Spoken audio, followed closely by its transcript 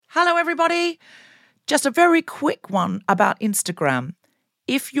Hello, everybody. Just a very quick one about Instagram.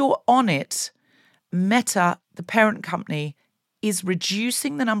 If you're on it, Meta, the parent company, is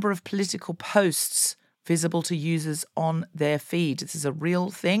reducing the number of political posts visible to users on their feed. This is a real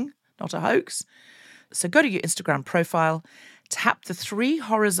thing, not a hoax. So go to your Instagram profile, tap the 3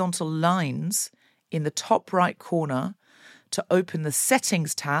 horizontal lines in the top right corner to open the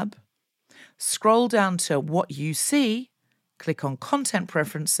Settings tab, scroll down to What You See, click on Content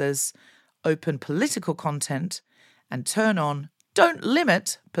Preferences, open Political Content, and turn on Don't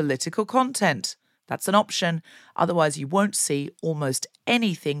Limit Political Content. That's an option. Otherwise, you won't see almost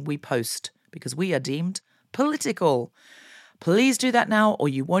anything we post because we are deemed political. Please do that now, or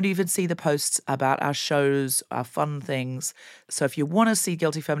you won't even see the posts about our shows, our fun things. So if you want to see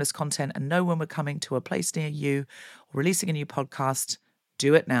Guilty Feminist content and know when we're coming to a place near you or releasing a new podcast,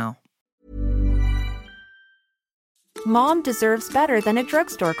 do it now. Mom deserves better than a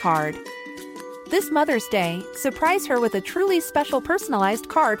drugstore card. This Mother's Day, surprise her with a truly special personalized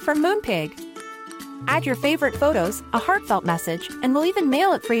card from Moonpig. Add your favorite photos, a heartfelt message, and we'll even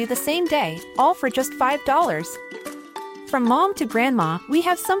mail it for you the same day, all for just $5. From mom to grandma, we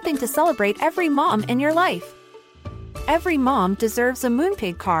have something to celebrate every mom in your life. Every mom deserves a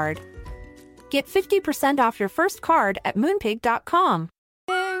Moonpig card. Get 50% off your first card at moonpig.com.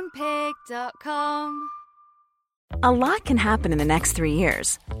 Moonpig.com. A lot can happen in the next 3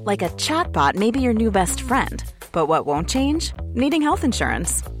 years. Like a chatbot may be your new best friend. But what won't change? Needing health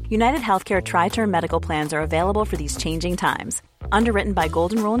insurance. United Healthcare Tri-Term Medical Plans are available for these changing times. Underwritten by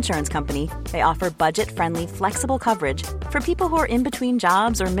Golden Rule Insurance Company, they offer budget-friendly, flexible coverage for people who are in between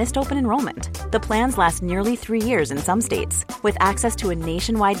jobs or missed open enrollment. The plans last nearly 3 years in some states, with access to a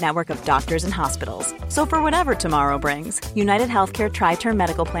nationwide network of doctors and hospitals. So for whatever tomorrow brings, United Healthcare Tri-Term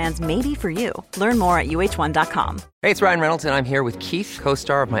Medical Plans may be for you. Learn more at uh1.com. Hey, it's Ryan Reynolds, and I'm here with Keith,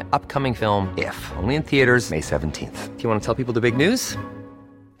 co-star of my upcoming film, If, only in theaters May 17th. Do you want to tell people the big news?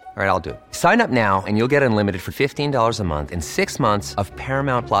 All right, I'll do it. Sign up now and you'll get unlimited for $15 a month and 6 months of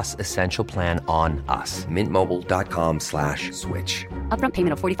Paramount Plus Essential Plan on us. MintMobile.com/switch. Upfront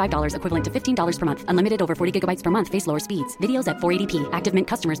payment of $45 equivalent to $15 per month. Unlimited over 40 gigabytes per month. Face lower speeds. Videos at 480p. Active Mint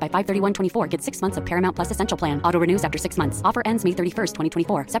customers by 531.24 get 6 months of Paramount Plus Essential Plan. Auto renews after 6 months. Offer ends May 31st,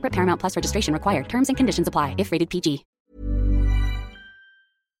 2024. Separate Paramount Plus registration required. Terms and conditions apply if rated PG.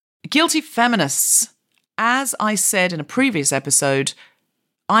 Guilty Feminists. As I said in a previous episode,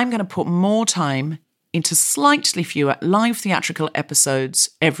 I'm going to put more time into slightly fewer live theatrical episodes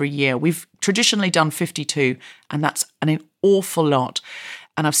every year. We've traditionally done 52, and that's an awful lot.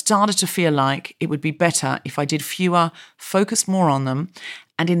 And I've started to feel like it would be better if I did fewer, focused more on them,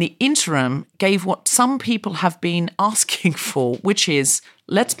 and in the interim gave what some people have been asking for, which is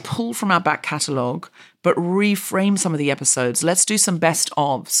let's pull from our back catalogue, but reframe some of the episodes. Let's do some best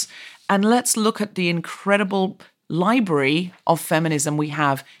ofs, and let's look at the incredible library of feminism we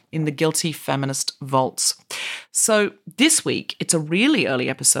have in the Guilty Feminist vaults. So this week, it's a really early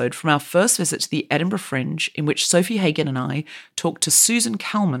episode from our first visit to the Edinburgh Fringe, in which Sofie Hagen and I talked to Susan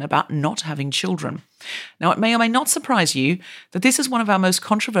Calman about not having children. Now, it may or may not surprise you that this is one of our most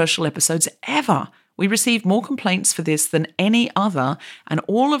controversial episodes ever. We received more complaints for this than any other, and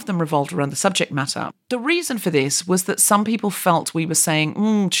all of them revolved around the subject matter. The reason for this was that some people felt we were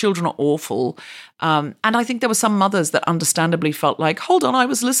saying, children are awful. And I think there were some mothers that understandably felt like, hold on, I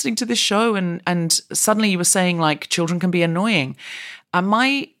was listening to this show and suddenly you were saying like children can be annoying. And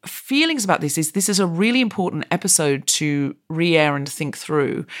my feelings about this is a really important episode to re-air and think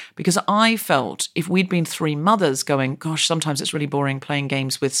through, because I felt if we'd been 3 mothers going, gosh, sometimes it's really boring playing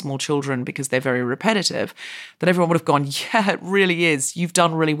games with small children because they're very repetitive, that everyone would have gone, yeah, it really is. You've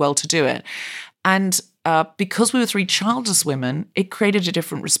done really well to do it. And because we were 3 childless women, it created a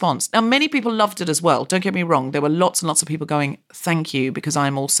different response. Now, many people loved it as well. Don't get me wrong. There were lots and lots of people going, thank you, because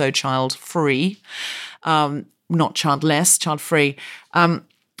I'm also child-free. Not childless, child-free.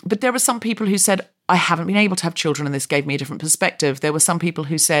 But there were some people who said, I haven't been able to have children and this gave me a different perspective. There were some people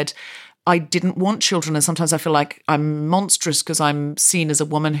who said, I didn't want children and sometimes I feel like I'm monstrous because I'm seen as a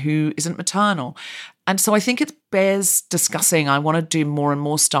woman who isn't maternal. And so I think it bears discussing. I want to do more and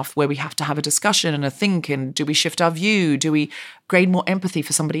more stuff where we have to have a discussion and a think, and do we shift our view? Do we gain more empathy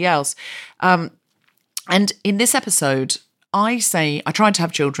for somebody else? And in this episode, I say I tried to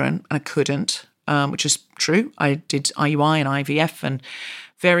have children and I couldn't. Which is true. I did IUI and IVF and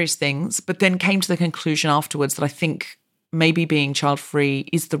various things, but then came to the conclusion afterwards that I think maybe being child-free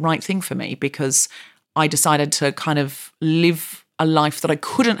is the right thing for me, because I decided to kind of live a life that I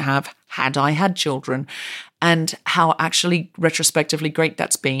couldn't have had I had children, and how actually retrospectively great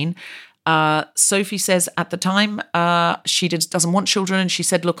that's been. Sofie says at the time she doesn't want children, and she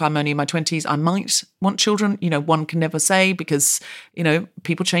said, look, I'm only in my 20s. I might want children. One can never say because,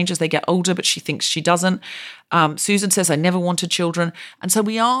 people change as they get older, but she thinks she doesn't. Susan says, I never wanted children. And so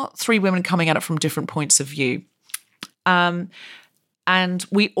we are three women coming at it from different points of view. And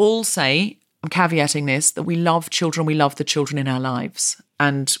we all say, I'm caveating this, that we love children. We love the children in our lives.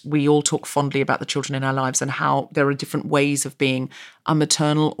 And we all talk fondly about the children in our lives and how there are different ways of being a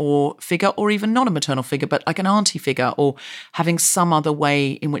maternal or figure, or even not a maternal figure, but like an auntie figure, or having some other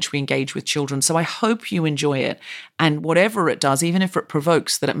way in which we engage with children. So I hope you enjoy it. And whatever it does, even if it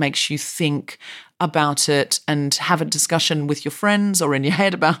provokes, that it makes you think about it and have a discussion with your friends or in your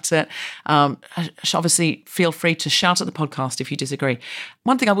head about it. Obviously, feel free to shout at the podcast if you disagree.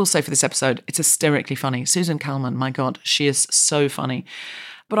 One thing I will say for this episode, it's hysterically funny. Susan Calman, my God, she is so funny.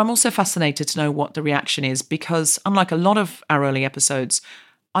 But I'm also fascinated to know what the reaction is, because unlike a lot of our early episodes,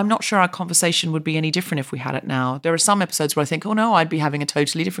 I'm not sure our conversation would be any different if we had it now. There are some episodes where I think, oh no, I'd be having a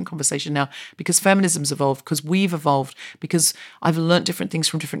totally different conversation now because feminism's evolved, because we've evolved, because I've learnt different things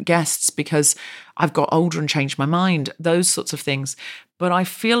from different guests, because I've got older and changed my mind, those sorts of things. But I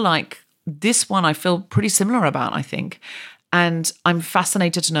feel like this one I feel pretty similar about, I think. And I'm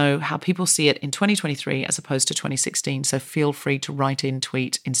fascinated to know how people see it in 2023 as opposed to 2016. So feel free to write in,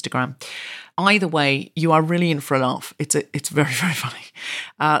 tweet, Instagram. Either way, you are really in for a laugh. It's very, very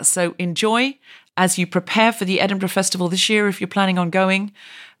funny. So enjoy as you prepare for the Edinburgh Festival this year. If you're planning on going,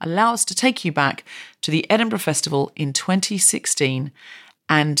 allow us to take you back to the Edinburgh Festival in 2016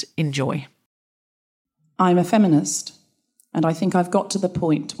 and enjoy. I'm a feminist, and I think I've got to the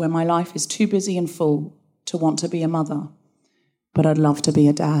point where my life is too busy and full to want to be a mother. But I'd love to be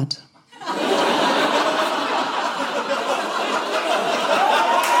a dad.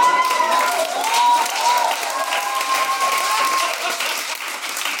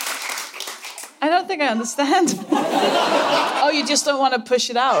 I don't think I understand. Oh, you just don't want to push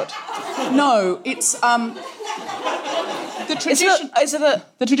it out? No, it's the tradition.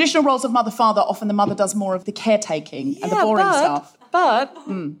 The traditional roles of mother-father, often the mother does more of the caretaking and the boring stuff. But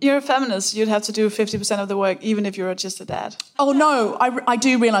you're a feminist. You'd have to do 50% of the work, even if you're just a dad. Oh, no, I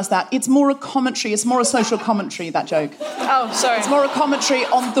do realise that. It's more a commentary. It's more a social commentary, that joke. Oh, sorry. It's more a commentary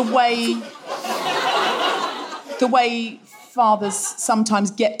on the way fathers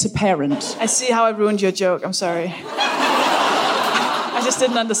sometimes get to parent. I see how I ruined your joke. I'm sorry. I just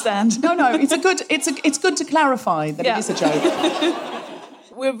didn't understand. No, it's good to clarify that it is a joke.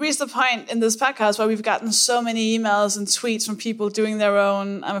 We've reached a point in this podcast where we've gotten so many emails and tweets from people doing their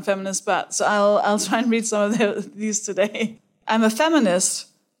own I'm a feminist but. So I'll try and read some of these today. I'm a feminist,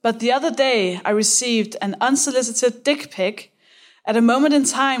 but the other day I received an unsolicited dick pic at a moment in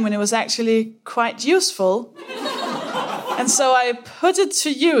time when it was actually quite useful. And so I put it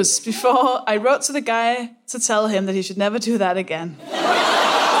to use before I wrote to the guy to tell him that he should never do that again.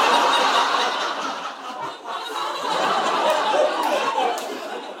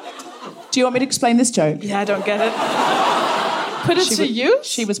 Do you want me to explain this joke? Yeah, I don't get it. Put it to use?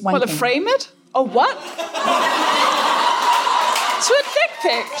 She was wanking. What, to frame it? Oh, what? To a dick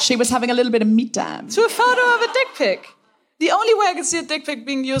pic? She was having a little bit of meat dab. To a photo of a dick pic. The only way I can see a dick pic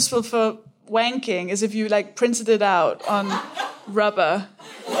being useful for wanking is if you, printed it out on rubber.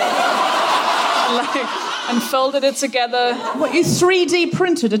 And folded it together. What, you 3D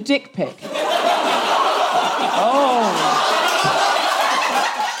printed a dick pic? Oh.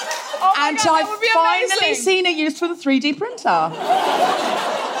 And I've finally seen it used for the 3D printer.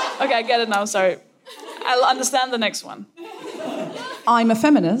 Okay, I get it now, sorry. I'll understand the next one. I'm a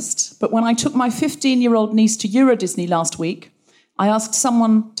feminist, but when I took my 15-year-old niece to Euro Disney last week, I asked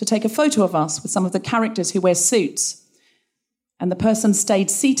someone to take a photo of us with some of the characters who wear suits. And the person stayed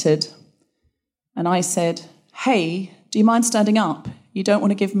seated. And I said, hey, do you mind standing up? You don't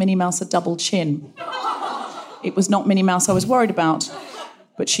want to give Minnie Mouse a double chin. It was not Minnie Mouse I was worried about.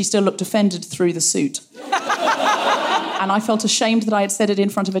 But she still looked offended through the suit. And I felt ashamed that I had said it in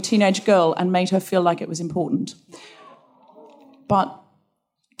front of a teenage girl and made her feel like it was important. But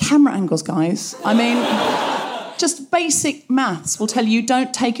camera angles, guys. I mean, just basic maths will tell you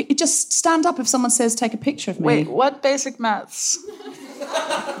don't take it. Just stand up if someone says take a picture of me. Wait, what basic maths?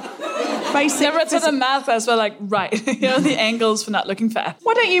 Basic. Never did a math class where right, the angles for not looking fat.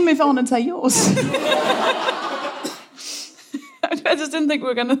 Why don't you move on and say yours? I just didn't think we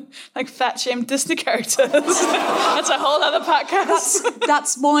were going to fat shame Disney characters. That's a whole other podcast.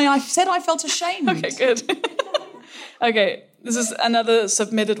 That's why I said I felt ashamed. Okay, good. Okay, this is another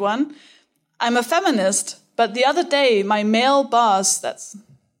submitted one. I'm a feminist, but the other day my male boss,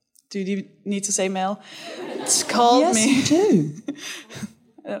 do you need to say male? Called me. Yes, you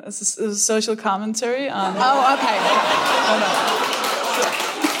do. It's a social commentary on... Oh, okay.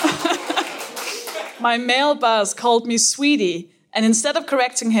 My male boss called me sweetie, and instead of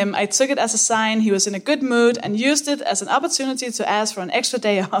correcting him, I took it as a sign he was in a good mood and used it as an opportunity to ask for an extra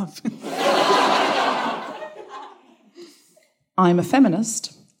day off. I'm a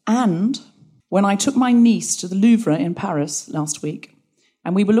feminist, and when I took my niece to the Louvre in Paris last week,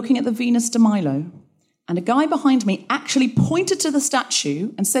 and we were looking at the Venus de Milo, and a guy behind me actually pointed to the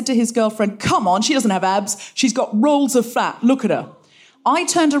statue and said to his girlfriend, "Come on, she doesn't have abs, she's got rolls of fat, look at her." I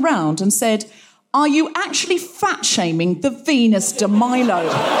turned around and said, "Are you actually fat-shaming the Venus de Milo?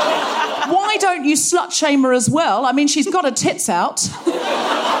 Why don't you slut-shame her as well? I mean, she's got her tits out."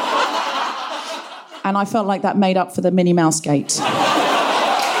 And I felt like that made up for the Minnie Mouse gate.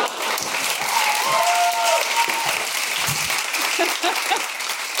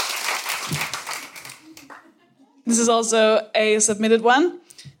 This is also a submitted one.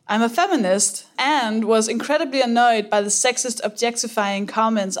 I'm a feminist and was incredibly annoyed by the sexist objectifying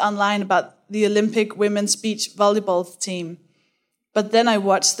comments online about the Olympic women's beach volleyball team. But then I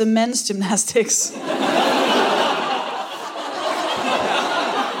watched the men's gymnastics.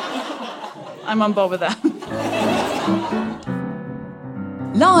 I'm on board with that.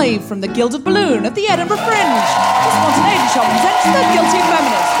 Live from the Gilded Balloon at the Edinburgh Fringe, the Spontaneity Shop presents The Guilty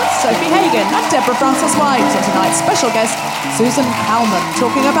Feminist with Sofie Hagen and Deborah Francis-White, and tonight's special guest, Susan Calman,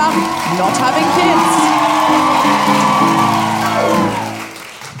 talking about not having kids.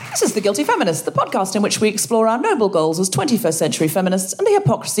 This is The Guilty Feminist, the podcast in which we explore our noble goals as 21st century feminists and the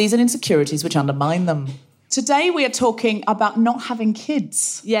hypocrisies and insecurities which undermine them. Today we are talking about not having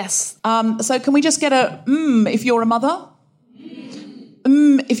kids. Yes. So can we just get a if you're a mother?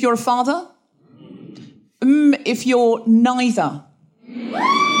 If you're a father? If you're neither?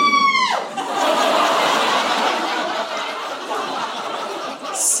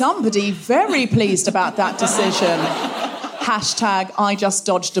 Somebody very pleased about that decision. Hashtag I just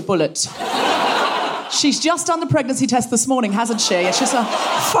dodged a bullet. She's just done the pregnancy test this morning, hasn't she? And she's like,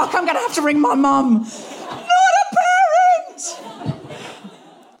 fuck, I'm going to have to ring my mum. Not a parent!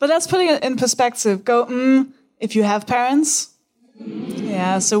 But that's putting it in perspective. Go, if you have parents...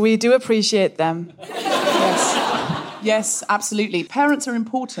 Yeah, so we do appreciate them. Yes, absolutely. Parents are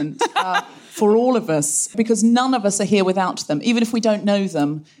important for all of us because none of us are here without them. Even if we don't know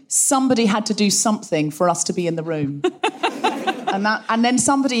them, somebody had to do something for us to be in the room. and then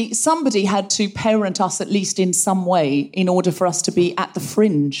somebody had to parent us at least in some way in order for us to be at the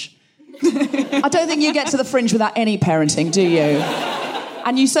Fringe. I don't think you get to the Fringe without any parenting, do you?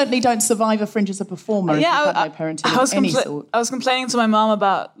 And you certainly don't survive a Fringe as a performer if you've had no parenting of any sort. I was complaining to my mom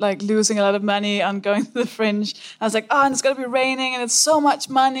about like losing a lot of money on going to the Fringe. I was like, and it's going to be raining and it's so much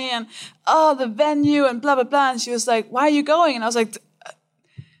money and the venue and blah, blah, blah. And she was like, why are you going? And I was like,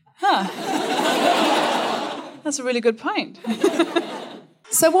 that's a really good point.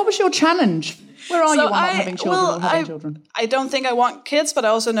 So what was your challenge? Where are you on not having children or having children? I don't think I want kids, but I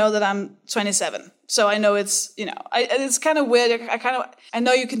also know that I'm 27. So I know it's, it's kind of weird. I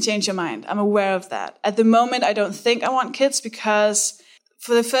know you can change your mind. I'm aware of that. At the moment, I don't think I want kids because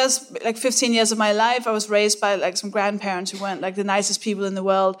for the first 15 years of my life, I was raised by some grandparents who weren't the nicest people in the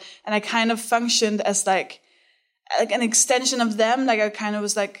world. And I kind of functioned as an extension of them. I kind of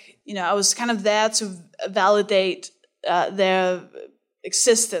was I was kind of there to validate their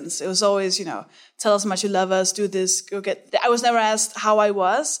existence. It was always, tell us how much you love us, do this, go get... I was never asked how I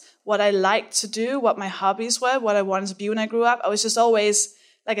was, what I liked to do, what my hobbies were, what I wanted to be when I grew up. I was just always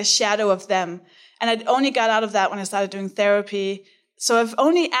like a shadow of them. And I only got out of that when I started doing therapy. So I've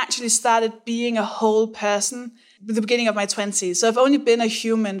only actually started being a whole person at the beginning of my 20s. So I've only been a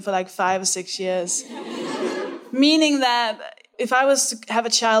human for 5 or 6 years. Meaning that if I was to have a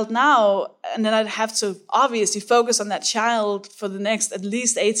child now, and then I'd have to obviously focus on that child for the next at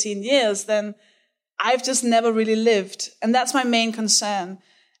least 18 years, then I've just never really lived. And that's my main concern.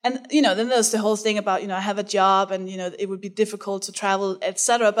 And, then there's the whole thing about, I have a job and, it would be difficult to travel,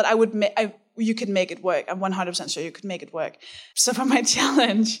 etc. But you could make it work. I'm 100% sure you could make it work. So for my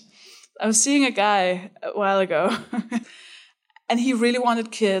challenge, I was seeing a guy a while ago and he really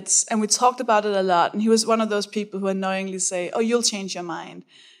wanted kids. And we talked about it a lot. And he was one of those people who annoyingly say, oh, you'll change your mind.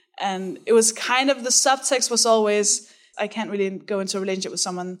 And it was kind of, the subtext was always, I can't really go into a relationship with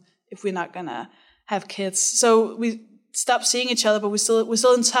someone if we're not going to have kids. So we stopped seeing each other, but we're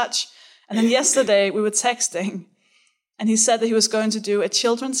still in touch. And then yesterday we were texting and he said that he was going to do a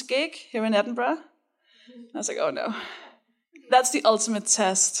children's gig here in Edinburgh. And I was like, oh no. That's the ultimate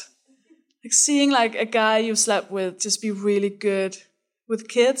test. Seeing a guy you slept with just be really good with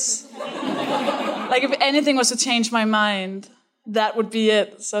kids. If anything was to change my mind, that would be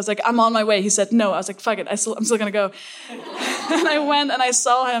it. So I was like, I'm on my way. He said, no. I was like, fuck it. I'm still going to go. And I went and I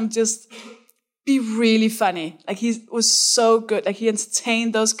saw him just be really funny. Like, he was so good. Like, he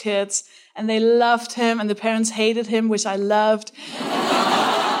entertained those kids and they loved him and the parents hated him, which I loved.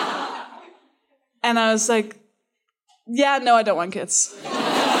 And I was like, yeah, no, I don't want kids.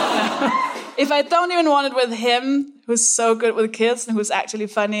 If I don't even want it with him, who's so good with kids and who's actually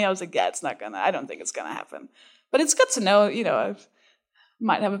funny, I was like, yeah, I don't think it's gonna happen. But it's good to know, I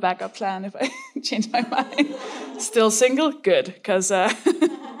might have a backup plan if I change my mind. Still single? Good, because...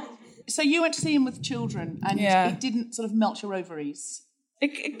 So you went to see him with children, and it didn't sort of melt your ovaries?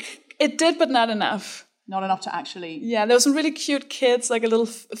 It did, but not enough. Not enough to actually... Yeah, there were some really cute kids, like a little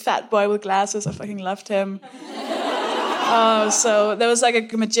fat boy with glasses. I fucking loved him. So there was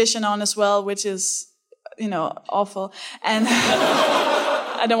like a magician on as well, which is, awful. And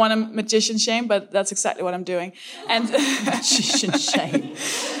I don't want to magician shame, but that's exactly what I'm doing. And magician shame.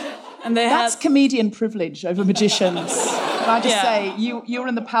 And that's comedian privilege over magicians. Can I just say, you're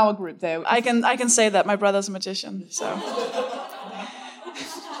in the power group there. I can say that. My brother's a magician, so...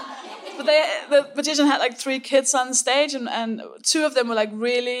 But the magician had like 3 kids on stage, and 2 of them were like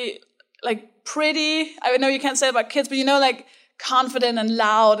really like pretty. I know you can't say about kids, but like confident and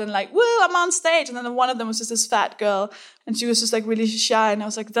loud and like, woo, I'm on stage. And then one of them was just this fat girl, and she was just like really shy. And I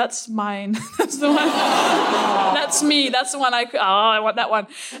was like, that's mine. That's the one. That's me. That's the one I want that one.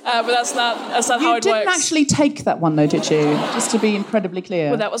 But that's not how it works. You didn't actually take that one though, did you? Just to be incredibly clear.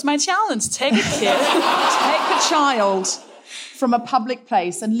 Well, that was my challenge. Take a kid. Take a child from a public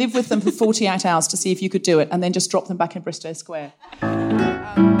place and live with them for 48 hours to see if you could do it, and then just drop them back in Bristo Square.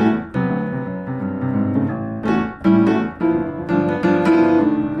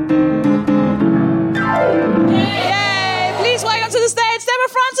 Yay! Please welcome to the stage, Deborah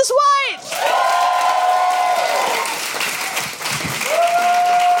Francis White!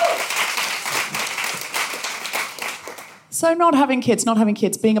 So not having kids,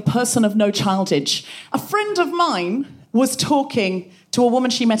 being a person of no childage. A friend of mine was talking to a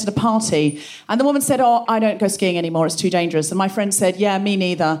woman she met at a party, and the woman said, I don't go skiing anymore, it's too dangerous. And my friend said, yeah, me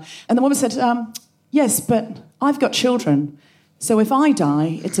neither. And the woman said, yes, but I've got children, so if I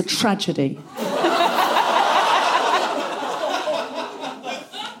die, it's a tragedy.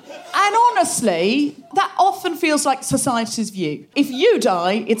 And honestly, that often feels like society's view. If you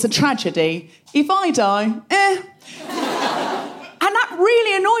die, it's a tragedy. If I die, And that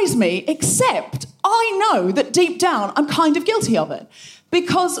really annoys me, except I know that deep down I'm kind of guilty of it.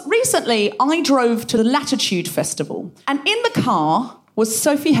 Because recently I drove to the Latitude Festival, and in the car was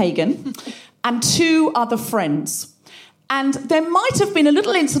Sofie Hagen and 2 other friends. And there might have been a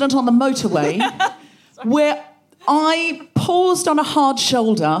little incident on the motorway where I paused on a hard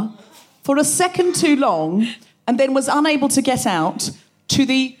shoulder for a second too long and then was unable to get out, to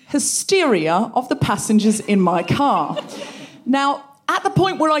the hysteria of the passengers in my car. Now, at the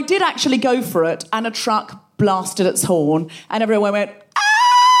point where I did actually go for it and a truck blasted its horn and everyone went,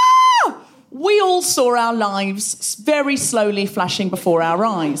 ah! We all saw our lives very slowly flashing before our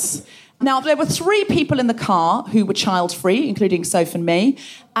eyes. Now, there were 3 people in the car who were child-free, including Soph and me,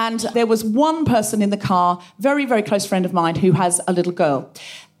 and there was 1 person in the car, very, very close friend of mine, who has a little girl.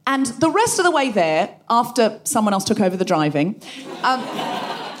 And the rest of the way there, after someone else took over the driving,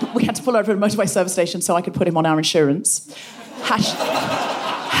 we had to pull over at a motorway service station so I could put him on our insurance.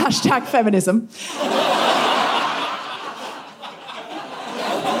 Hashtag feminism.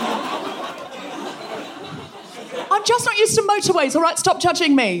 I'm just not used to motorways, all right? Stop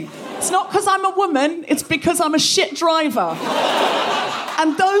judging me. It's not because I'm a woman, it's because I'm a shit driver.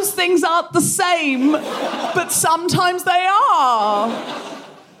 And those things aren't the same, but sometimes they are.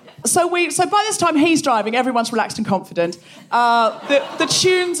 So by this time he's driving, everyone's relaxed and confident. The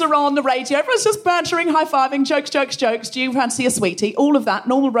tunes are on the radio, everyone's just bantering, high-fiving, jokes. Do you fancy a sweetie? All of that,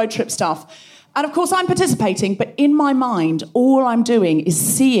 normal road trip stuff. And of course I'm participating, but in my mind, all I'm doing is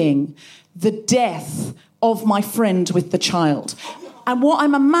seeing the death of my friend with the child. And what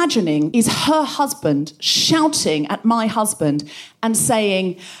I'm imagining is her husband shouting at my husband and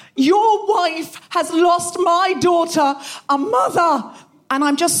saying, your wife has lost my daughter, a mother. And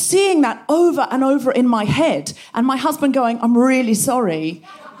I'm just seeing that over and over in my head. And my husband going, I'm really sorry.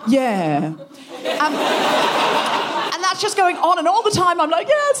 Yeah. And that's just going on and all the time. I'm like,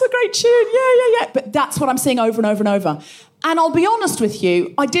 yeah, it's a great tune. Yeah. But that's what I'm seeing over and over and over. And I'll be honest with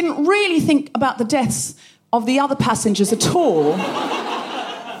you, I didn't really think about the deaths of the other passengers at all.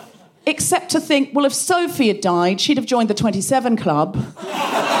 Except to think, well, if Sophie had died, she'd have joined the 27 Club.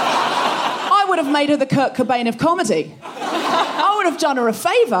 I would have made her the Kurt Cobain of comedy. I would have done her a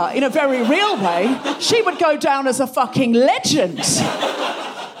favour in a very real way. She would go down as a fucking legend.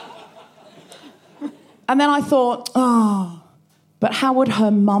 And then I thought, but how would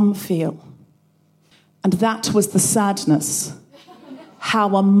her mum feel? And that was the sadness.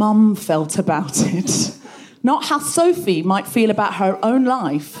 How a mum felt about it. Not how Sofie might feel about her own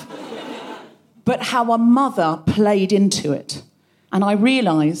life, but how a mother played into it. And I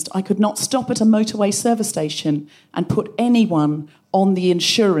realised I could not stop at a motorway service station and put anyone on the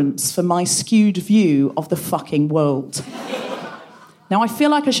insurance for my skewed view of the fucking world. Now, I feel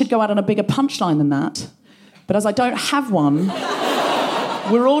like I should go out on a bigger punchline than that, but as I don't have one,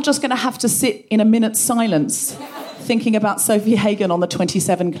 we're all just going to have to sit in a minute's silence thinking about Sofie Hagen on the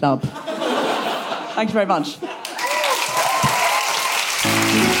 27 Club. Thank you very much.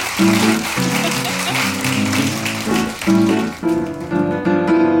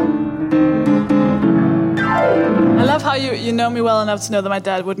 I love how you know me well enough to know that my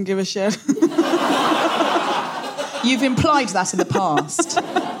dad wouldn't give a shit. You've implied that in the past.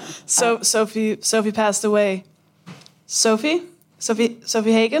 So Sofie passed away. Sofie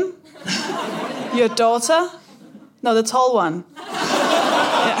Hagen? Your daughter? No, the tall one.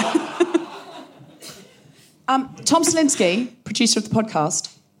 Yeah. Tom Selinsky, producer of the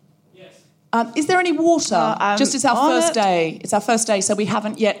podcast. Yes. Is there any water? Just it's our first day. It's our first day, so we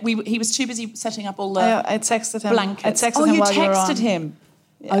haven't yet. He was too busy setting up all the I texted him. blankets. I texted him while you were on. Oh, you texted him.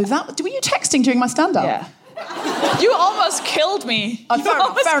 Yeah. Oh, were you texting during my stand-up? Yeah. You almost killed me. Oh,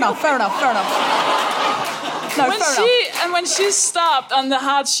 fair enough. No, when she stopped on the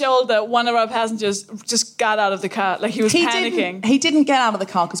hard shoulder, one of our passengers just got out of the car, like he was panicking. He didn't get out of the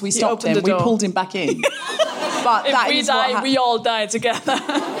car because we stopped him. We pulled him back in. But if we die, we all die together.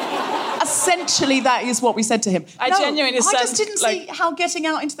 Essentially, that is what we said to him. I just didn't see how getting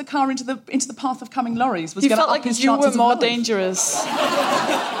out into the car into the path of coming lorries was going to up his chances. You were more of dangerous.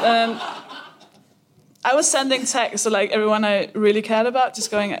 I was sending texts to everyone I really cared about, just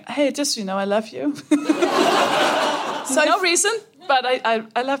going, hey, just so you know, I love you. So no reason, but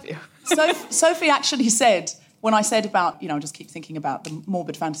I love you. Sofie actually said, when I said about, I just keep thinking about the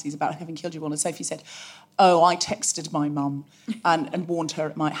morbid fantasies about having killed you all, and Sofie said, I texted my mum and warned her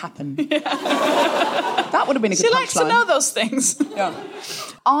it might happen. Yeah. That would have been a good punchline. She likes to know those things. Yeah.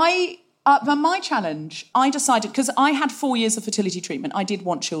 For my challenge, I decided, because I had 4 years of fertility treatment, I did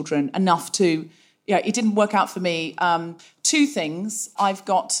want children, enough to... it didn't work out for me. 2 things. I've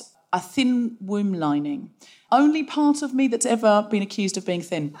got a thin womb lining. Only part of me that's ever been accused of being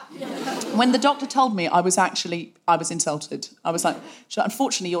thin. When the doctor told me, I was insulted. I was like,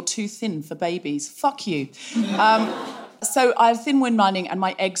 unfortunately, you're too thin for babies. Fuck you. So I have a thin womb lining and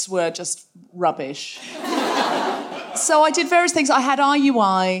my eggs were just rubbish. So I did various things. I had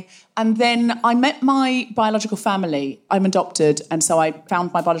IUI, and then I met my biological family. I'm adopted, and so I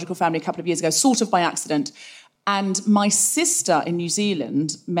found my biological family a couple of years ago, sort of by accident. And my sister in New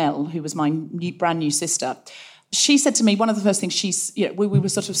Zealand, Mel, who was my brand new sister, she said to me, one of the first things we were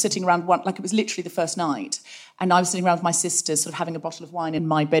sort of sitting around, it was literally the first night, and I was sitting around with my sisters, sort of having a bottle of wine in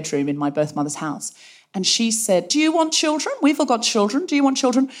my bedroom in my birth mother's house. And she said, do you want children? We've all got children. Do you want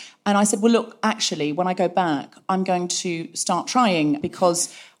children? And I said, well, look, actually, when I go back, I'm going to start trying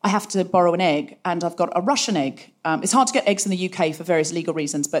because I have to borrow an egg and I've got a Russian egg. It's hard to get eggs in the UK for various legal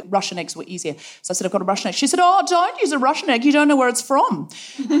reasons, but Russian eggs were easier. So I said, I've got a Russian egg. She said, don't use a Russian egg. You don't know where it's from.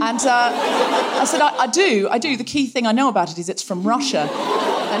 And I said, I do. The key thing I know about it is it's from Russia.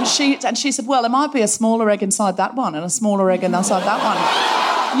 And she said, well, there might be a smaller egg inside that one and a smaller egg inside that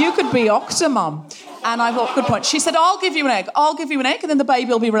one. You could be Octomum. And I thought, good point. She said, I'll give you an egg, and then the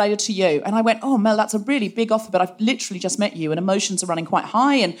baby will be related to you. And I went, oh, Mel, that's a really big offer, but I've literally just met you and emotions are running quite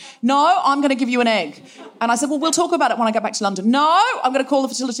high. And no, I'm going to give you an egg. And I said, well, we'll talk about it when I get back to London. No, I'm going to call the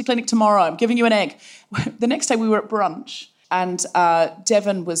fertility clinic tomorrow. I'm giving you an egg. The next day we were at brunch. And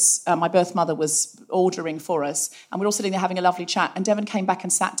Devon my birth mother was ordering for us. And we're all sitting there having a lovely chat. And Devon came back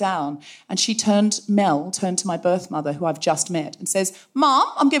and sat down. And Mel turned to my birth mother, who I've just met, and says,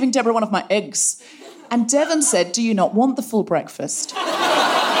 Mum, I'm giving Deborah one of my eggs. And Devon said, do you not want the full breakfast?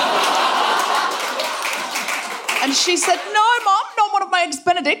 And she said, no, Mum, not one of my eggs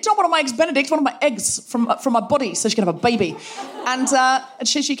Benedict, one of my eggs from my body so she can have a baby. And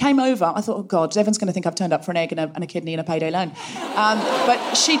she came over. I thought, oh, God, Devon's going to think I've turned up for an egg and a kidney and a payday loan.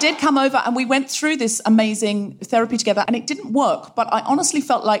 But she did come over and we went through this amazing therapy together and it didn't work. But I honestly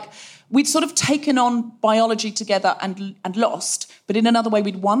felt like we'd sort of taken on biology together and lost, but in another way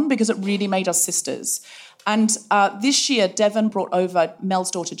we'd won because it really made us sisters. And this year, Devon brought over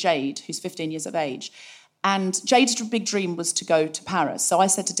Mel's daughter, Jade, who's 15 years of age. And Jade's big dream was to go to Paris. So I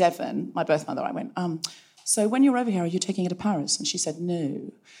said to Devon, my birth mother, I went, so when you're over here, are you taking her to Paris? And she said,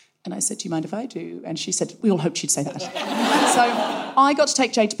 no. And I said, do you mind if I do? And she said, we all hoped she'd say that. So I got to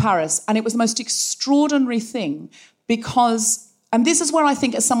take Jade to Paris, and it was the most extraordinary thing because, and this is where I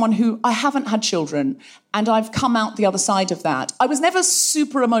think as someone who, I haven't had children, and I've come out the other side of that. I was never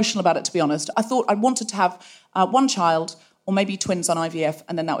super emotional about it, to be honest. I thought I wanted to have one child or maybe twins on IVF,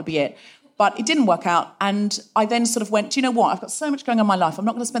 and then that would be it. But it didn't work out, and I then sort of went, do you know what? I've got so much going on in my life. I'm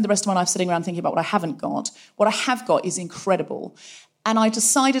not going to spend the rest of my life sitting around thinking about what I haven't got. What I have got is incredible. And I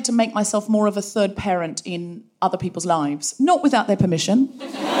decided to make myself more of a third parent in other people's lives, not without their permission.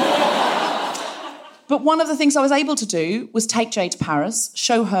 But one of the things I was able to do was take Jade to Paris,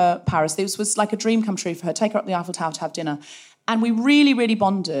 show her Paris. This was like a dream come true for her, take her up the Eiffel Tower to have dinner. And we really, really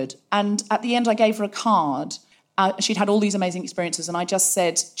bonded. And at the end, I gave her a card. She'd had all these amazing experiences. And I just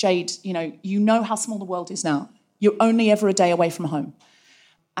said, Jade, you know how small the world is now. You're only ever a day away from home.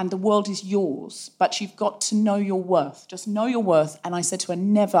 And the world is yours, but you've got to know your worth. Just know your worth. And I said to her,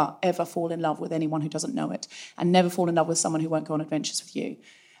 never, ever fall in love with anyone who doesn't know it, and never fall in love with someone who won't go on adventures with you.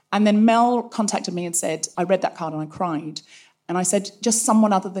 And then Mel contacted me and said, I read that card and I cried. And I said, just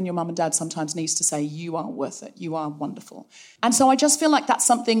someone other than your mum and dad sometimes needs to say, you are worth it, you are wonderful. And so I just feel like that's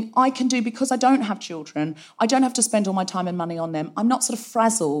something I can do because I don't have children. I don't have to spend all my time and money on them. I'm not sort of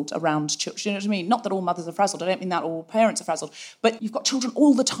frazzled around children, you know what I mean? Not that all mothers are frazzled, I don't mean that all parents are frazzled, but you've got children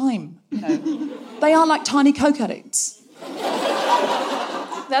all the time, They are like tiny coke addicts.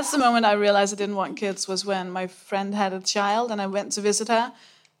 That's the moment I realized I didn't want kids, was when my friend had a child and I went to visit her,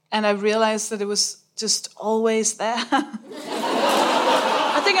 and I realized that it was just always there.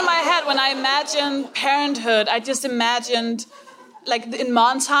 I think in my head, when I imagined parenthood, I just imagined, like in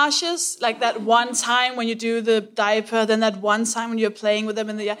montages, like that one time when you do the diaper, then that one time when you're playing with them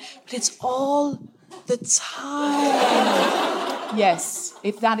in the yard. But it's all the time. Yes,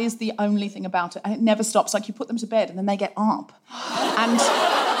 if that is the only thing about it. And it never stops. Like you put them to bed and then they get up. And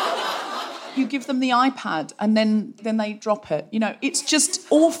you give them the iPad and then they drop it. It's just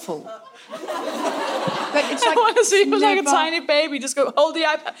awful. It's like, I want to see you like a tiny baby. Just go, hold the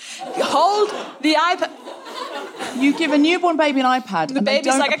iPad. Hold the iPad. You give a newborn baby an iPad. The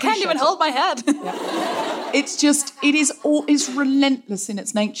baby's like, I can't even hold my head. Yeah. It's relentless in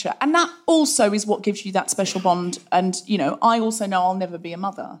its nature. And that also is what gives you that special bond. And, I also know I'll never be a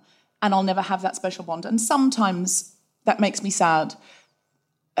mother and I'll never have that special bond. And sometimes that makes me sad.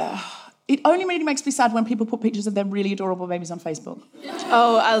 It only really makes me sad when people put pictures of their really adorable babies on Facebook.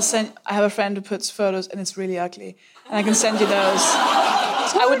 Oh, I have a friend who puts photos and it's really ugly. And I can send you those.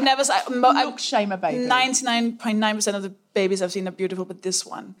 I would never say... Look, shame a baby. 99.9% of the babies I've seen are beautiful, but this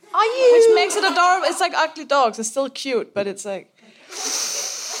one. Are you? Which makes it adorable. It's like ugly dogs. It's still cute, but it's like...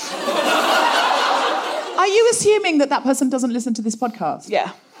 Are you assuming that person doesn't listen to this podcast?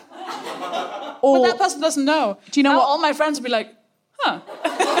 Yeah. Or, but that person doesn't know. Do you know what? All my friends will be like, huh.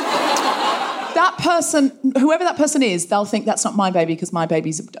 That person, whoever that person is, they'll think that's not my baby because my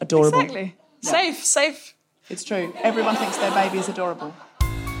baby's adorable. Exactly. Yeah. Safe. It's true. Everyone thinks their baby is adorable.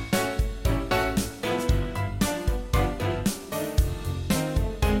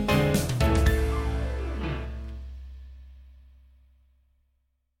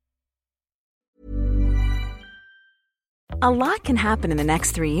 A lot can happen in the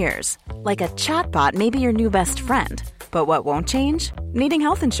next 3 years. Like a chatbot may be your new best friend. But what won't change? Needing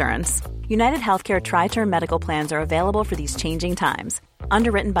health insurance. United Healthcare Tri-Term Medical Plans are available for these changing times.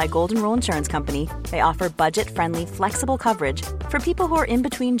 Underwritten by Golden Rule Insurance Company, they offer budget-friendly, flexible coverage for people who are in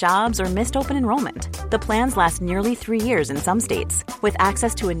between jobs or missed open enrollment. The plans last nearly 3 years in some states, with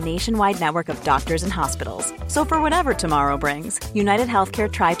access to a nationwide network of doctors and hospitals. So for whatever tomorrow brings, United Healthcare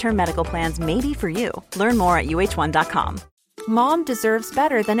Tri-Term Medical Plans may be for you. Learn more at uh1.com. Mom deserves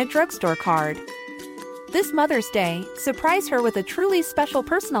better than a drugstore card. This Mother's Day, surprise her with a truly special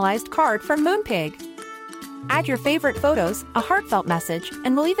personalized card from Moonpig. Add your favorite photos, a heartfelt message,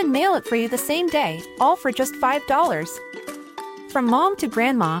 and we'll even mail it for you the same day, all for just $5. From mom to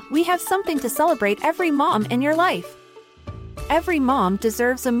grandma, we have something to celebrate every mom in your life. Every mom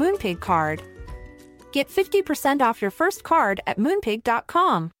deserves a Moonpig card. Get 50% off your first card at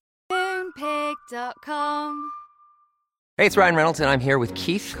moonpig.com. Moonpig.com. Hey, it's Ryan Reynolds, and I'm here with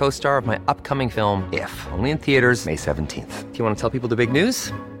Keith, co-star of my upcoming film, If, only in theaters May 17th. Do you want to tell people the big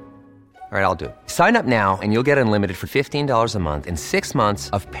news? All right, I'll do it. Sign up now and you'll get unlimited for $15 a month and 6 months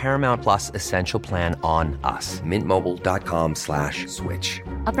of Paramount Plus Essential Plan on us. MintMobile.com/switch.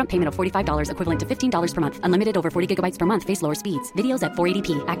 Upfront payment of $45 equivalent to $15 per month. Unlimited over 40 gigabytes per month. Face lower speeds. Videos at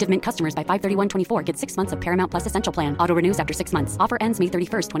 480p. Active Mint customers by 531.24 get 6 months of Paramount Plus Essential Plan. Auto renews after 6 months. Offer ends May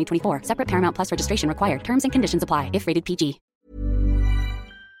 31st, 2024. Separate Paramount Plus registration required. Terms and conditions apply if rated PG.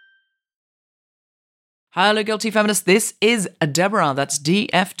 Hello, Guilty Feminists. This is Deborah. That's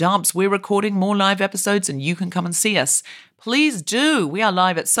DF Dubs. We're recording more live episodes and you can come and see us. Please do. We are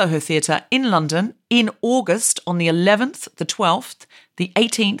live at Soho Theatre in London in August on the 11th, the 12th, the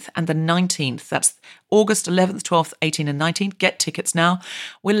 18th and the 19th. That's August 11th, 12th, 18th and 19th. Get tickets now.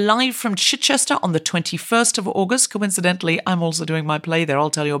 We're live from Chichester on the 21st of August. Coincidentally, I'm also doing my play there. I'll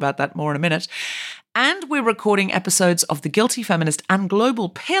tell you about that more in a minute. And we're recording episodes of The Guilty Feminist and Global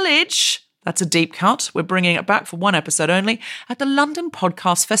Pillage. That's a deep cut. We're bringing it back for one episode only at the London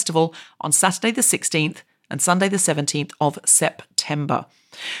Podcast Festival on Saturday the 16th and Sunday the 17th of September.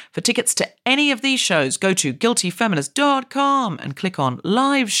 For tickets to any of these shows, go to guiltyfeminist.com and click on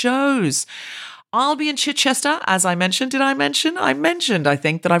live shows. I'll be in Chichester, as I mentioned. Did I mention? I mentioned, I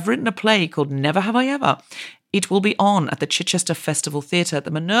think, that I've written a play called Never Have I Ever. It will be on at the Chichester Festival Theatre at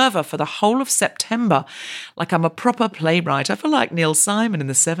the Minerva for the whole of September. Like I'm a proper playwright. I feel like Neil Simon in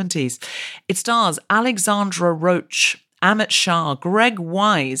the 70s. It stars Alexandra Roach, Amit Shah, Greg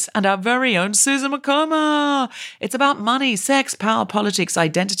Wise, and our very own Susan Calman. It's about money, sex, power, politics,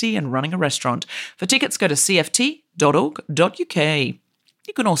 identity, and running a restaurant. For tickets, go to cft.org.uk.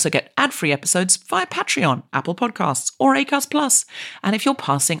 You can also get ad-free episodes via Patreon, Apple Podcasts, or Acast Plus. And if you're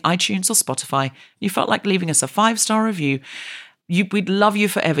passing iTunes or Spotify, you felt like leaving us a 5-star review, we'd love you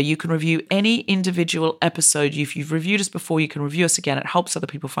forever. You can review any individual episode. If you've reviewed us before, you can review us again. It helps other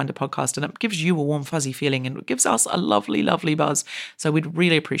people find the podcast, and it gives you a warm, fuzzy feeling, and it gives us a lovely, lovely buzz. So we'd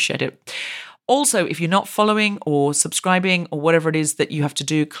really appreciate it. Also, if you're not following or subscribing or whatever it is that you have to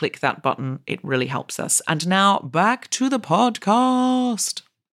do, click that button. It really helps us. And now back to the podcast.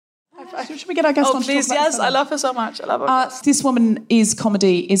 Should we get our guest on? Oh, please, yes. I love her so much. I love her. This woman is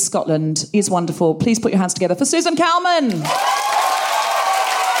comedy, is Scotland, is wonderful. Please put your hands together for Susan Calman.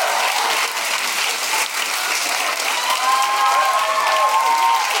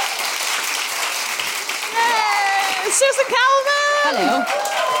 Susan Calman! Hello.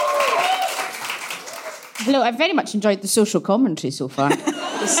 Hello, I've very much enjoyed the social commentary so far.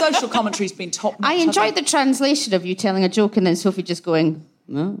 The social commentary's been top notch. I enjoyed the translation of you telling a joke and then Sophie just going,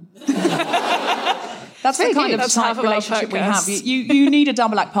 no. That's the kind of That's type half of our relationship we have. podcast. You need a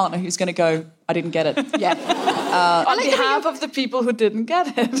double act partner who's going to go, I didn't get it. Yeah. On behalf of the people who didn't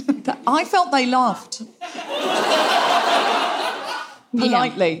get it. I felt they laughed.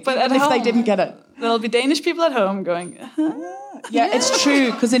 Politely. But at even if they home. didn't get it. There'll be Danish people at home going, Yeah, it's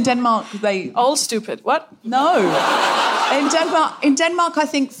true, because in Denmark they... all stupid. What? No. In Denmark, I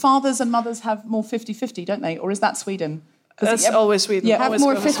think fathers and mothers have more 50-50, don't they? Or is that Sweden? That's always Sweden. Yeah. Have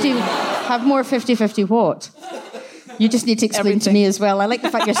more 50-50 what? You just need to explain to me as well. I like the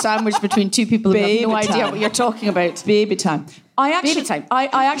fact you're sandwiched between two people who have no idea what you're talking about. Baby time. Baby time.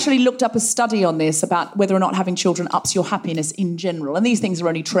 I actually looked up a study on this about whether or not having children ups your happiness in general. And these things are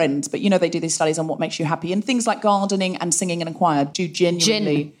only trends, but they do these studies on what makes you happy. And things like gardening and singing in a choir do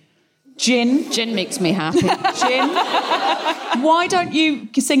genuinely... Gin. Gin makes me happy. Gin. Why don't you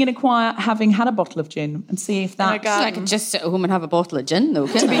sing in a choir having had a bottle of gin and see if that... I could just sit at home and have a bottle of gin, though,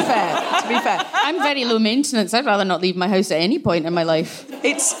 To be fair. I'm very low maintenance. I'd rather not leave my house at any point in my life.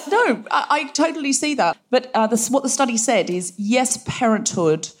 I totally see that. But what the study said is, yes,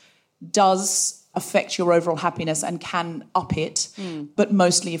 parenthood does affect your overall happiness and can up it, but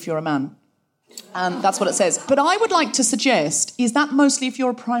mostly if you're a man. That's what it says. But I would like to suggest is that mostly if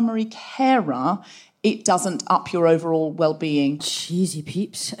you're a primary carer, it doesn't up your overall well-being. Cheesy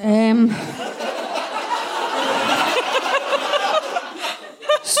peeps.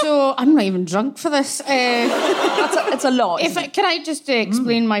 So I'm not even drunk for this. It's a lot. Can I just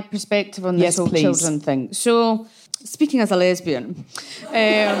explain my perspective on this whole please. children thing? So, speaking as a lesbian,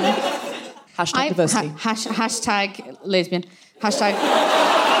 Hashtag diversity. Hashtag lesbian. Hashtag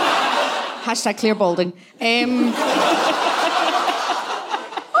clear balding. I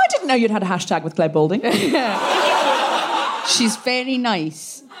didn't know you'd had a hashtag with Claire Balding. She's very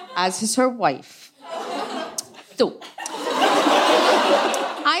nice, as is her wife. So,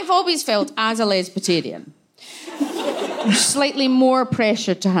 I've always felt, as a lesbitarian, slightly more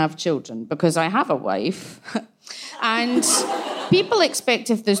pressure to have children because I have a wife. And people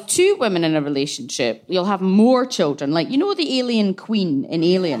expect if there's two women in a relationship, you'll have more children. Like, the alien queen in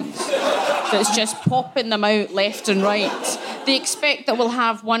Aliens that's just popping them out left and right. They expect that we'll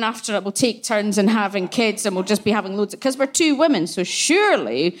have one after it. We'll take turns in having kids and we'll just be having loads. Because we're two women, so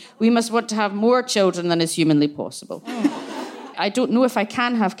surely we must want to have more children than is humanly possible. I don't know if I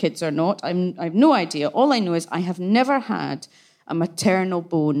can have kids or not. I have no idea. All I know is I have never had a maternal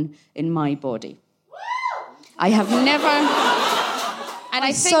bone in my body. I have never... And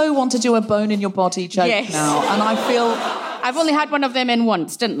I so want to do a bone in your body joke now. And I feel... I've only had one of them in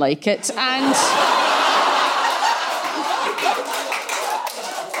once, didn't like it. And...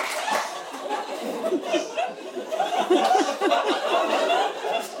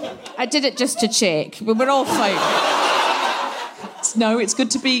 I did it just to check. We were all fine. No, it's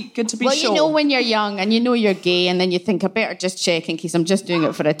good to be Well, sure. you know when you're young and you know you're gay and then you think, I better just check in case I'm just doing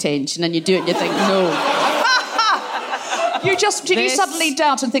it for attention, and you do it and you think, no. You suddenly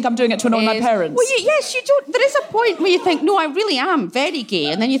doubt and think I'm doing it to annoy my parents? Well, yes, you don't. There is a point where you think, no, I really am very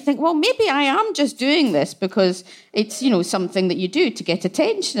gay. And then you think, well, maybe I am just doing this because it's, something that you do to get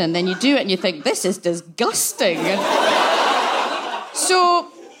attention. And then you do it and you think, this is disgusting. So,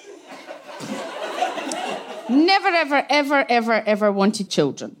 never, ever, ever, ever, ever wanted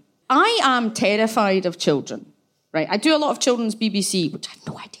children. I am terrified of children, right? I do a lot of children's BBC, which I have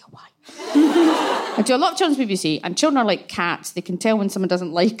no idea why. I do a lot of children's BBC, and children are like cats. They can tell when someone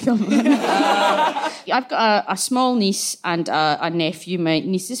doesn't like them. I've got a small niece and a nephew. My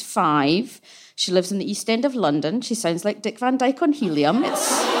niece is 5. She lives in the East End of London. She sounds like Dick Van Dyke on helium.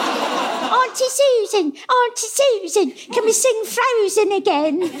 It's... Auntie Susan, can we sing Frozen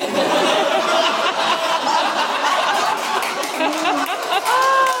again?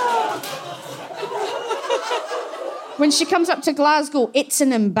 When she comes up to Glasgow, it's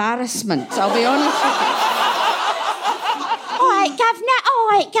an embarrassment, I'll be honest with you. All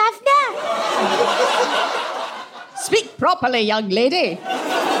right, governor. Speak properly, young lady.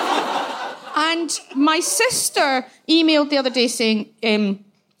 And my sister emailed the other day saying,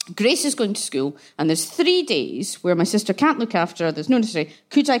 Grace is going to school and there's 3 days where my sister can't look after her, there's no necessary.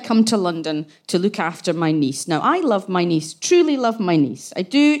 Could I come to London to look after my niece? Now, I love my niece, truly love my niece. I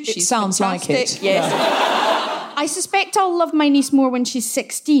do. It sounds fantastic. Like it. Yes. Yeah. I suspect I'll love my niece more when she's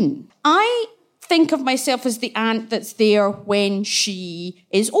 16. I think of myself as the aunt that's there when she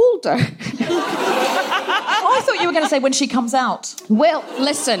is older. I thought you were going to say when she comes out. Well,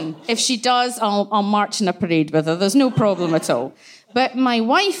 listen, if she does, I'll march in a parade with her. There's no problem at all. But my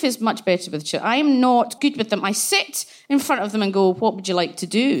wife is much better with children. I am not good with them. I sit in front of them and go, what would you like to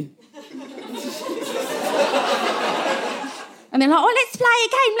do? And they're like, oh, let's play a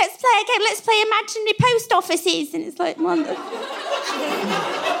game, let's play imaginary post offices. And it's like, well,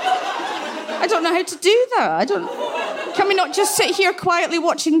 I don't know how to do that. Can we not just sit here quietly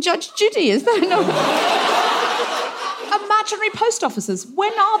watching Judge Judy? Is that no... Imaginary post offices.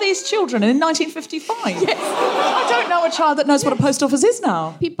 When are these children? In 1955? Yes. I don't know a child that knows what a post office is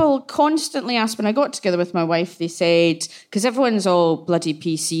now. People constantly ask, when I got together with my wife, they said, because everyone's all bloody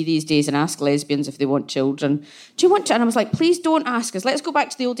PC these days and ask lesbians if they want children. Do you want to? And I was like, please don't ask us. Let's go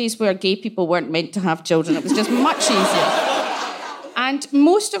back to the old days where gay people weren't meant to have children. It was just much easier. And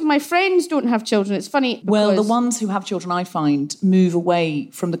most of my friends don't have children. It's funny. Well, the ones who have children, I find, move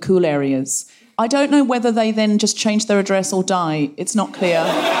away from the cool areas. I don't know whether they then just change their address or die. It's not clear.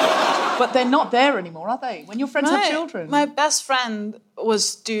 But they're not there anymore, are they? When your friends have children. My best friend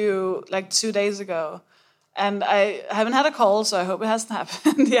was due like 2 days ago. And I haven't had a call, so I hope it hasn't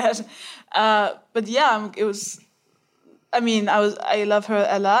happened yet. But yeah, it was... I mean, I love her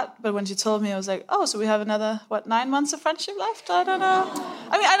a lot, but when she told me, I was like, oh, so we have another, 9 months of friendship left? I don't know.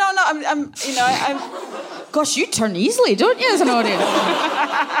 I mean, I don't know. I'm Gosh, you turn easily, don't you, as an audience?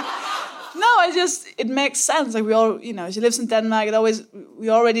 No, it makes sense. Like we all, she lives in Denmark. We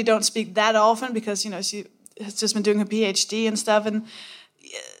already don't speak that often because, she has just been doing her PhD and stuff. And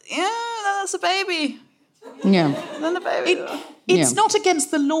yeah, that's a baby. Yeah. Then the baby. It's not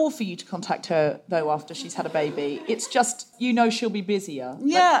against the law for you to contact her, though, after she's had a baby. It's just, she'll be busier.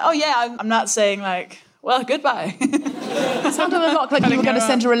 Yeah. I'm not saying like, well, goodbye. It sounded a lot like you were going to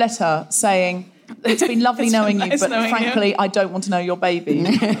send her a letter saying... It's been lovely knowing you, but frankly, I don't want to know your baby.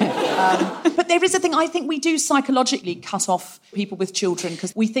 But there is a thing, I think we do psychologically cut off people with children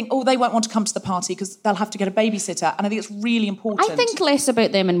because we think, they won't want to come to the party because they'll have to get a babysitter. And I think it's really important. I think less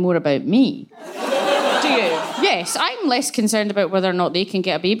about them and more about me. Do you? Yes, I'm less concerned about whether or not they can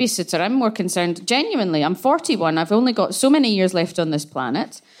get a babysitter. I'm more concerned, genuinely, I'm 41, I've only got so many years left on this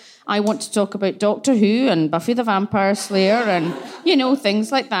planet. I want to talk about Doctor Who and Buffy the Vampire Slayer and,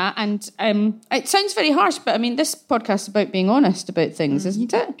 things like that. And it sounds very harsh, but, this podcast is about being honest about things,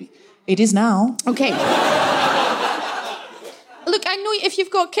 isn't it? It is now. Okay. Look, I know if you've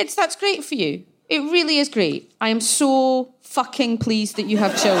got kids, that's great for you. It really is great. I am so fucking pleased that you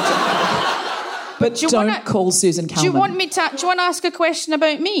have children. But don't call Susan Calman. Do you want to ask a question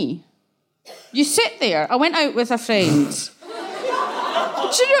about me? You sit there. I went out with a friend...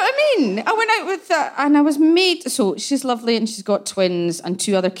 Do you know what I mean? I went out with that and I was made... So she's lovely and she's got twins and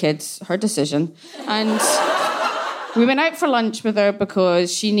 2 other kids, her decision. And we went out for lunch with her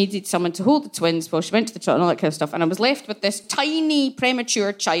because she needed someone to hold the twins while she went to the toilet and all that kind of stuff. And I was left with this tiny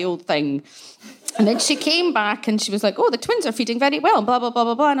premature child thing. And then she came back and she was like, the twins are feeding very well, blah, blah, blah,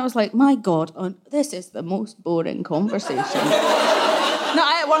 blah, blah. And I was like, my God, this is the most boring conversation. No,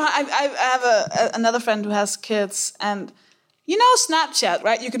 I have another friend who has kids, and you know Snapchat,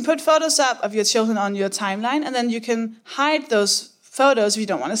 right? You can put photos up of your children on your timeline, and then you can hide those photos if you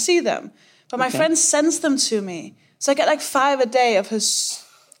don't want to see them. But my friend sends them to me. So I get like 5 a day of his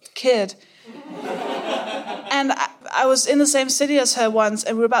kid. And I was in the same city as her once,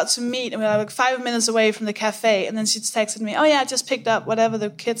 and we were about to meet, and we were like 5 minutes away from the cafe, and then she texted me, oh yeah, I just picked up whatever the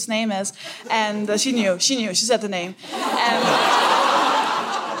kid's name is. And she knew, she said the name.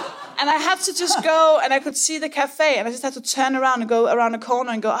 And I had to just go, and I could see the cafe, and I just had to turn around and go around the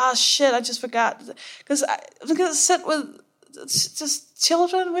corner and go, oh shit, I just forgot. Because I'm going to sit with just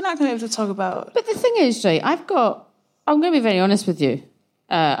children, we're not going to be able to talk about. But the thing is, right, I'm going to be very honest with you,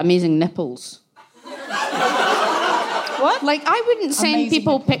 amazing nipples. What? Like, I wouldn't send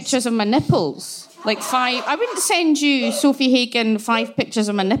people pictures of my nipples. Like 5. I wouldn't send you, Sofie Hagen, 5 pictures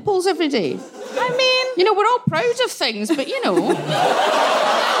of my nipples every day. I mean... You know, we're all proud of things, but you know...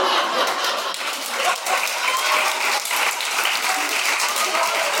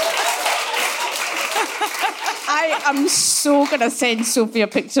 I am so going to send Sophie a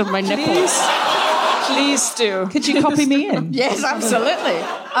picture of my nipples. Please do. Could you copy me in? Yes, absolutely.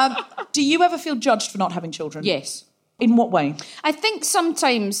 Do you ever feel judged for not having children? Yes. In what way? I think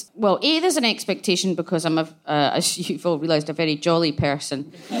sometimes, well, there's an expectation because I'm, as you've all realised, a very jolly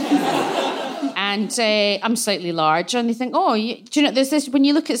person. And I'm slightly larger, and they think, do you know, there's this, when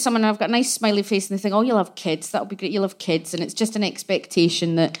you look at someone and I've got a nice smiley face, and they think, you'll have kids, that'll be great, you'll have kids, and it's just an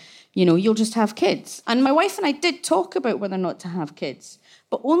expectation that, you know, you'll just have kids. And my wife and I did talk about whether or not to have kids,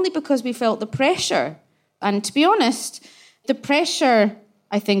 but only because we felt the pressure. And to be honest, the pressure,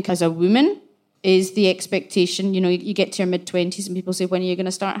 I think, as a woman, is the expectation. You know, you get to your mid-20s and people say, when are you going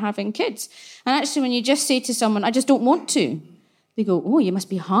to start having kids? And actually, when you just say to someone, I just don't want to, they go, you must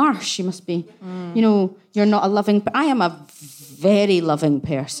be harsh. You must be, you know, you're not a loving... I am a very loving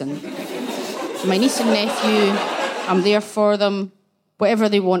person. My niece and nephew, I'm there for them. Whatever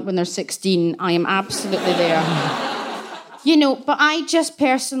they want when they're 16, I am absolutely there. You know, but I just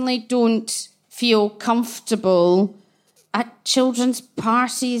personally don't feel comfortable at children's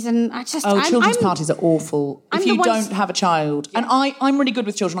parties, and I just... children's parties are awful. If you don't have a child. Yeah. And I'm really good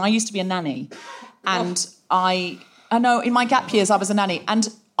with children. I used to be a nanny. And I know in my gap years I was a nanny, and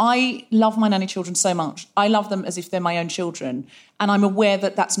I love my nanny children so much. I love them as if they're my own children. And I'm aware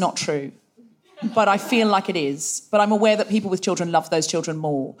that that's not true. But I feel like it is. But I'm aware that people with children love those children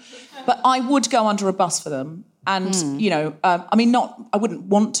more. But I would go under a bus for them. And, you know, I wouldn't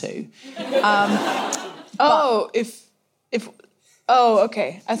want to.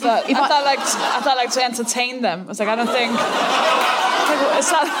 Okay. I thought like to entertain them. I was like, I don't think...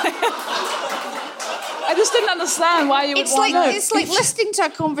 It's not... I just didn't understand why you would want to... It's like listening to a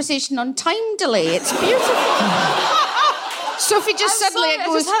conversation on time delay. It's beautiful. Sophie just suddenly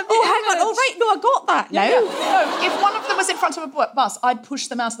goes, hang on, right, no, I got that now. No, if one of them was in front of a bus, I'd push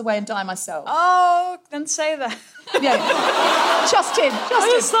them out of the way and die myself. Oh, then say that. Yeah. Justin. I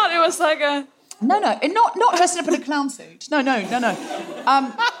just thought it was like a... No, not dressing up in a clown suit. No.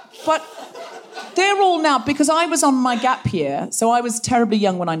 But they're all now, because I was on my gap year, so I was terribly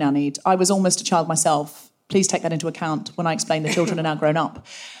young when I nannied. I was almost a child myself. Please take that into account when I explain the children are now grown up.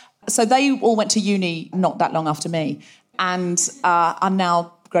 So they all went to uni not that long after me, and are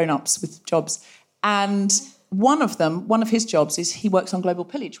now grown-ups with jobs. And one of his jobs is he works on Global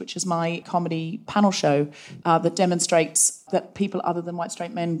Pillage, which is my comedy panel show that demonstrates that people other than white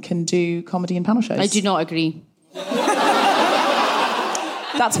straight men can do comedy and panel shows. I do not agree.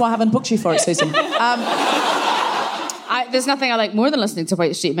 That's why I haven't booked you for it, Susan. There's nothing I like more than listening to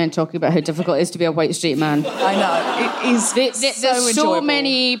white straight men talking about how difficult it is to be a white straight man. I know. It is there's so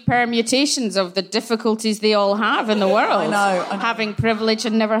many permutations of the difficulties they all have in the world. I know. Having privilege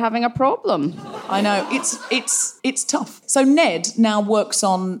and never having a problem. I know. It's tough. So Ned now works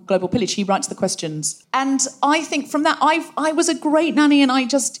on Global Pillage. He writes the questions. And I think from that, I was a great nanny, and I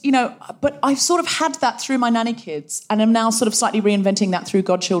just, you know, but I've sort of had that through my nanny kids, and I'm now sort of slightly reinventing that through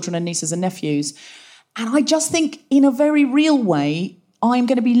godchildren and nieces and nephews. And I just think, in a very real way, I'm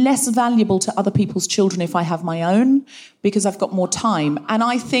going to be less valuable to other people's children if I have my own, because I've got more time. And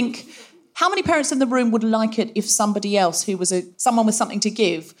I think, how many parents in the room would like it if somebody else who was someone with something to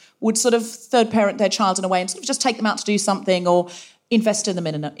give would sort of third parent their child in a way and sort of just take them out to do something or invest in them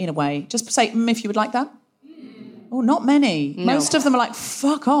in a way? Just say, if you would like that? Oh, not many. No. Most of them are like,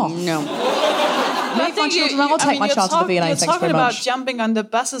 fuck off. No. Leave my children. I'll take my child to the V&A, thanks very much. You're talking about jumping on the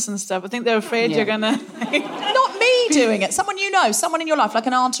buses and stuff. I think they're afraid you're going to... Not me doing it. Someone you know, someone in your life, like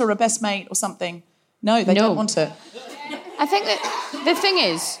an aunt or a best mate or something. No, they don't want it. I think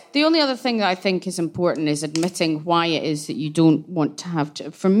that the only other thing that I think is important is admitting why it is that you don't want to have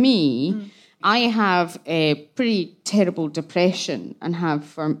children. For me, I have a pretty terrible depression and have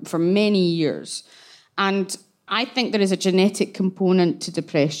for many years. And I think there is a genetic component to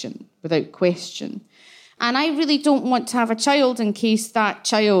depression, without question. And I really don't want to have a child in case that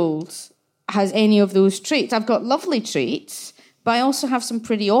child has any of those traits. I've got lovely traits, but I also have some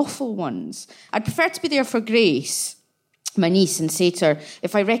pretty awful ones. I'd prefer to be there for Grace, my niece, and say to her,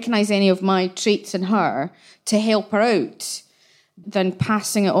 if I recognise any of my traits in her, to help her out, than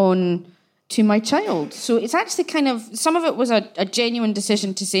passing it on to my child. So it's actually kind of, some of it was a genuine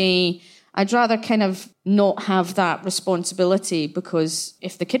decision to say, I'd rather kind of not have that responsibility, because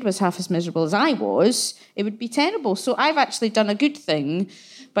if the kid was half as miserable as I was, it would be terrible. So I've actually done a good thing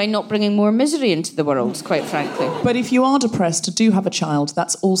by not bringing more misery into the world, quite frankly. But if you are depressed to do have a child,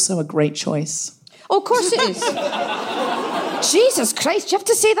 that's also a great choice. Oh, of course it is. Jesus Christ, you have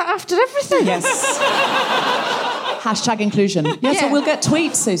to say that after everything. Yes. Hashtag inclusion. Yes, yeah. So we'll get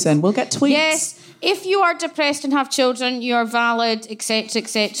tweets, Susan. We'll get tweets. Yes. If you are depressed and have children, you are valid, etc.,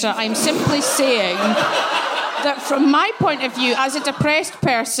 etc. I'm simply saying that from my point of view, as a depressed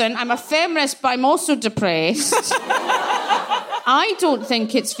person, I'm a feminist, but I'm also depressed. I don't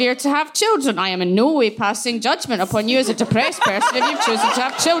think it's fair to have children. I am in no way passing judgment upon you as a depressed person if you've chosen to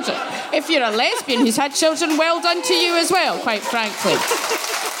have children. If you're a lesbian who's had children, well done to you as well, quite frankly.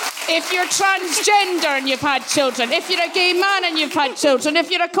 If you're transgender and you've had children, if you're a gay man and you've had children,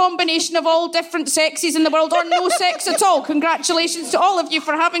 if you're a combination of all different sexes in the world or no sex at all, congratulations to all of you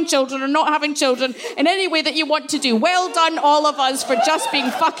for having children or not having children in any way that you want to do. Well done, all of us, for just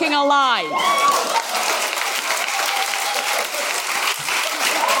being fucking alive.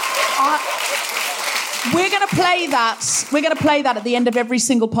 We're going to play that. We're going to play that at the end of every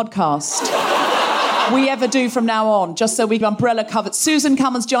single podcast we ever do from now on, just so we've umbrella covered. Susan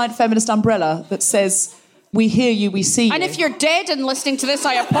Calman's giant feminist umbrella that says, we hear you, we see you. And if you're dead and listening to this,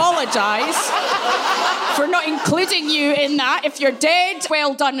 I apologise for not including you in that. If you're dead,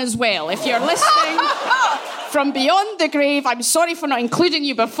 well done as well. If you're listening from beyond the grave, I'm sorry for not including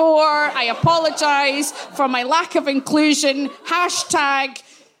you before. I apologise for my lack of inclusion. Hashtag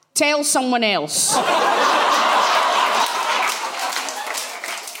tell someone else.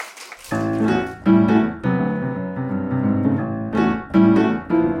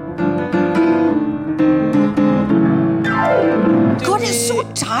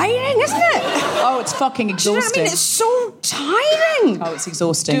 Tiring, isn't it? Oh, it's fucking exhausting. Do you know what I mean? It's so tiring. Oh, it's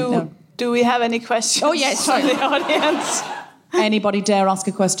exhausting. Do we have any questions? Oh, yes, sorry. From the audience? Anybody dare ask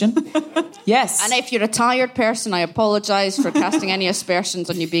a question? Yes. And if you're a tired person, I apologise for casting any aspersions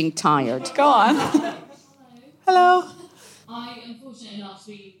on you being tired. Go on. Hello. I am fortunate enough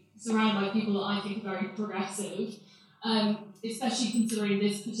to be surrounded by people that I think are very progressive, especially considering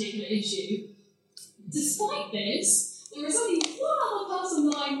this particular issue. Despite this, there is only one other person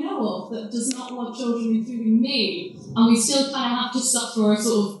that I know of that does not want children, including me, and we still kind of have to suffer a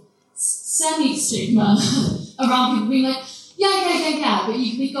sort of semi-stigma around people being like, yeah, but you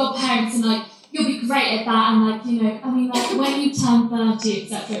can be godparents and like you'll be great at that, and like, you know, I mean, like when you turn 30,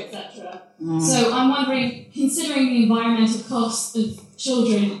 etc., etc. So I'm wondering, considering the environmental costs of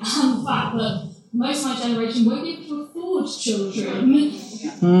children and the fact that most of my generation won't be able to afford children.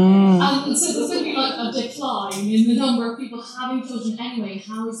 And so there's going to be like a decline in the number of people having children anyway.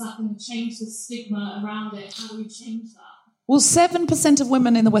 How is that going to change the stigma around it? How do we change that? Well, 7% of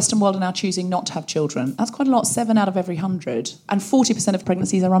women in the Western world are now choosing not to have children. That's quite a lot, 7 out of every 100. And 40% of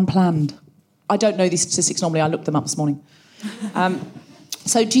pregnancies are unplanned. I don't know these statistics normally. I looked them up this morning.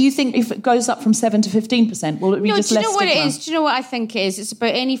 So do you think if it goes up from 7 to 15%, will it be just less stigma? What it is? Do you know what I think it is? It's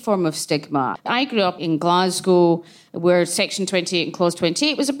about any form of stigma. I grew up in Glasgow, where Section 28 and Clause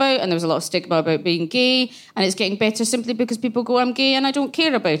 28 was about, and there was a lot of stigma about being gay, and it's getting better simply because people go, I'm gay and I don't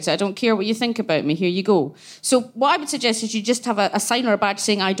care about it. I don't care what you think about me. Here you go. So what I would suggest is you just have a sign or a badge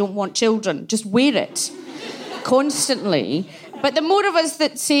saying, I don't want children. Just wear it constantly. But the more of us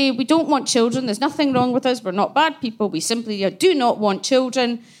that say we don't want children, there's nothing wrong with us, we're not bad people, we simply do not want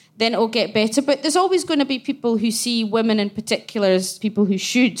children, then it'll get better. But there's always going to be people who see women in particular as people who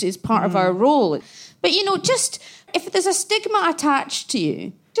should, as part of our role. But, you know, just if there's a stigma attached to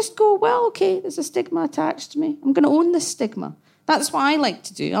you, just go, well, okay, there's a stigma attached to me. I'm going to own this stigma. That's what I like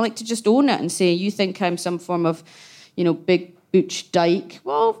to do. I like to just own it and say, you think I'm some form of, you know, big butch dyke.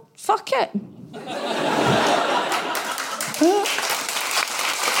 Well, fuck it. Do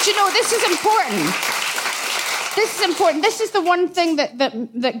you know, this is important. This is important. This is the one thing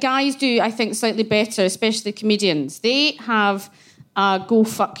that guys do, I think, slightly better, especially comedians. They have a go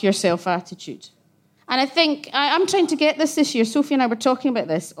fuck yourself attitude. And I think I'm trying to get this year. Sophie and I were talking about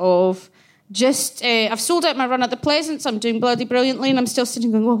this, of just, I've sold out my run at the Pleasance. I'm doing bloody brilliantly, and I'm still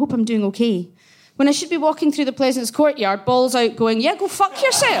sitting going, well, I hope I'm doing okay. When I should be walking through the Pleasance courtyard, balls out going, yeah, go fuck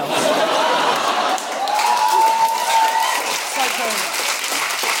yourself.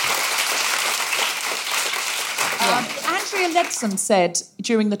 Andrea Leadsom said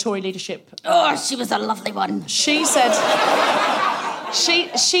during the Tory leadership... Oh, she was a lovely one. She said...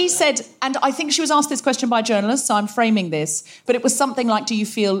 She said, and I think she was asked this question by a journalist, so I'm framing this, but it was something like, do you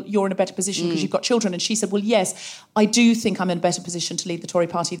feel you're in a better position because you've got children? And she said, well, yes, I do think I'm in a better position to lead the Tory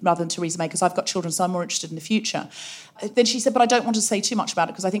party rather than Theresa May because I've got children, so I'm more interested in the future. Then she said, but I don't want to say too much about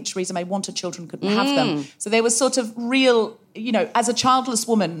it because I think Theresa May wanted children, couldn't have them. So there was sort of real, as a childless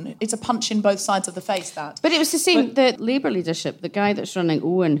woman, it's a punch in both sides of the face, that. But it was the same, the Labour leadership, the guy that's running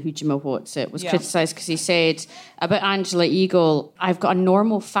Owen, who do you know what's it, was criticised because he said about Angela Eagle, I've got a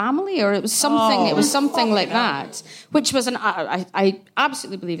normal family, or it was something like that, which was I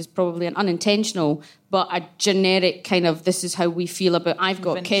absolutely believe is probably an unintentional, but a generic kind of, this is how we feel about, I've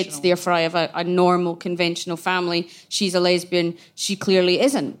got kids, therefore I have a normal, conventional family. She's a lesbian. She clearly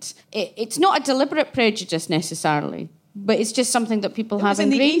isn't. It's not a deliberate prejudice necessarily, but it's just something that people have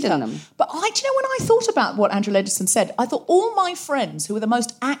ingrained in them. But when I thought about what Andrea Leadsom said, I thought all my friends who are the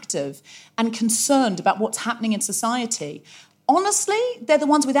most active and concerned about what's happening in society, honestly, they're the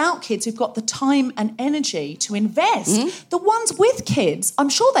ones without kids who've got the time and energy to invest. The ones with kids, I'm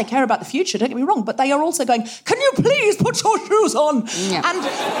sure they care about the future, don't get me wrong, but they are also going, can you please put your shoes on? Yeah. And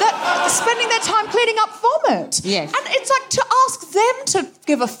they're spending their time cleaning up vomit. Yes. And it's like, to ask them to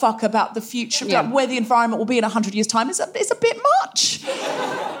give a fuck about the future, like where the environment will be in 100 years' time, is a bit much.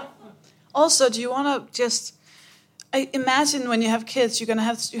 Also, do you want to just... I imagine when you have kids, you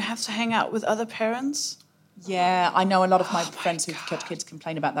have to hang out with other parents. Yeah, I know a lot of my friends who've got kids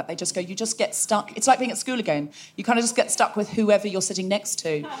complain about that. They just go, you just get stuck. It's like being at school again. You kind of just get stuck with whoever you're sitting next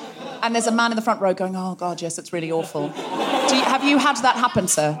to. And there's a man in the front row going, oh, God, yes, it's really awful. Have you had that happen,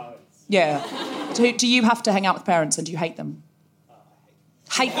 sir? Yeah. Do you have to hang out with parents and do you hate them?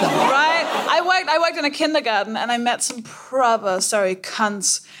 Hate them. Right? I worked in a kindergarten and I met some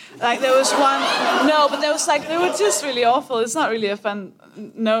cunts. Like there was one, they were just really awful. It's not really a fun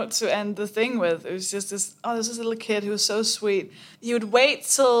note to end the thing with. It was just there's this little kid who was so sweet. He would wait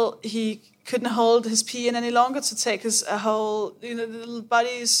till he couldn't hold his pee in any longer to take his whole, the little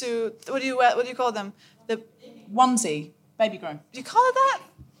bodysuit. What do you call them? The onesie, baby grow. Do you call it that?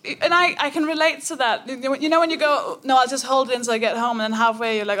 And I can relate to that. You know when you go, no, I'll just hold it until I get home, and then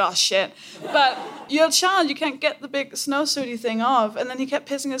halfway you're like, oh, shit. But you're a child, you can't get the big snowsuity thing off. And then he kept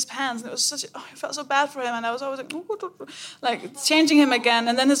pissing his pants, and it was I felt so bad for him, and I was always like changing him again.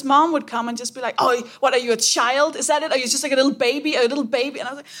 And then his mom would come and just be like, oh, what, are you a child? Is that it? Are you just like a little baby? And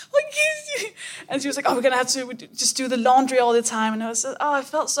I was like, oh, and she was like, oh, we're going to have to just do the laundry all the time. And I was I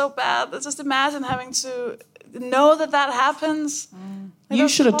felt so bad. Just imagine having to know that happens. You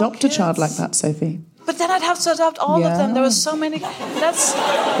should adopt a child like that, Sophie. But then I'd have to adopt all of them. There were so many.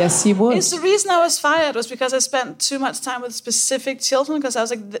 Yes, you would. It's the reason I was fired was because I spent too much time with specific children, because I was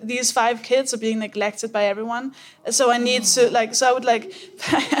like, these 5 kids are being neglected by everyone. So I need to so I would I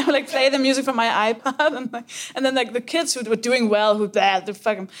would play the music from my iPod, and then the kids who were doing well, who bad, they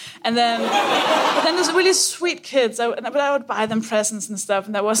fuck them. And then there's really sweet kids. But I would buy them presents and stuff,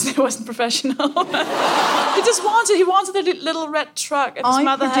 and it wasn't professional. He wanted a little red truck. And his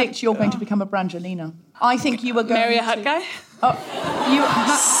mother predict you're going to become a Brangelina. I think you were going marry a hot guy.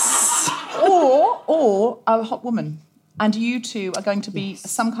 Or a hot woman. And you two are going to be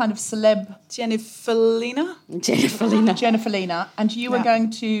some kind of celeb. Jennifer Lina. And you are going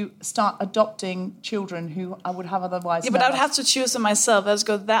to start adopting children who I would have otherwise. Yeah, but I would have to choose them myself. Let's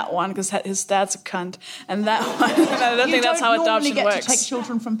go that one because his dad's a cunt. And that one, I don't think that's how adoption works. You don't get to take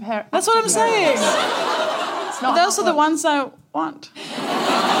children from parents. That's what I'm saying. Those are the ones I want.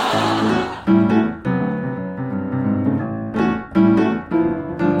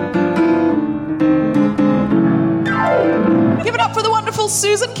 Give it up for the wonderful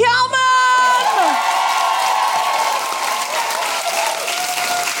Susan Calman!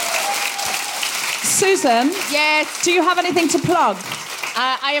 Susan? Yes? Do you have anything to plug?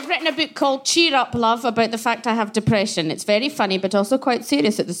 I have written a book called Cheer Up, Love, about the fact I have depression. It's very funny, but also quite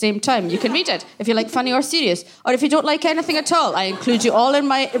serious at the same time. You can read it if you like funny or serious. Or if you don't like anything at all, I include you all in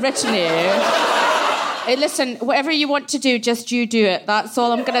my retinue. Listen, whatever you want to do, just you do it. That's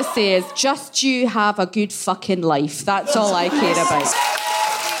all I'm going to say is just you have a good fucking life. That's all I care about.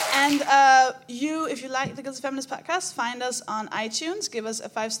 And if you like the Guilty Feminist podcast, find us on iTunes. Give us a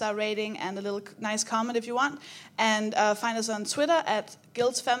 5-star rating and a little nice comment if you want. And find us on Twitter at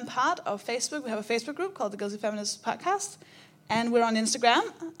GuiltFemPod or Facebook. We have a Facebook group called the Guilty Feminist Podcast. And we're on Instagram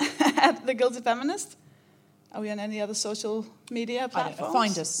at the Guilty Feminist. Are we on any other social media platforms?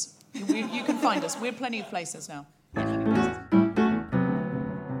 Find us. You can find us. We're plenty of places now.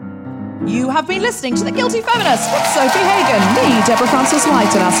 You have been listening to The Guilty Feminist with Sofie Hagen, me, Deborah Francis White,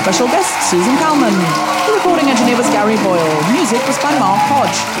 and our special guest, Susan Calman. The recording engineer was Gary Boyle. Music was by Mark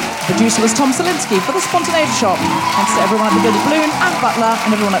Hodge. The producer was Tom Salinsky for The Spontaneity Shop. Thanks to everyone at The Gilded Balloon, and Butler, and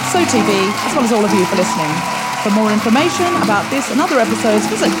everyone at SoTV, as well as all of you for listening. For more information about this and other episodes,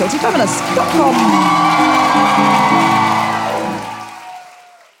 visit guiltyfeminist.com.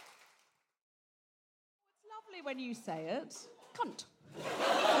 It's lovely when you say it. Cunt.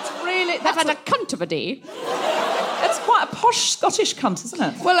 I've had a cunt of a day. It's quite a posh Scottish cunt, isn't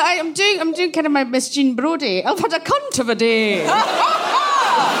it? Well, I'm doing kind of my Miss Jean Brodie. I've had a cunt of a day. If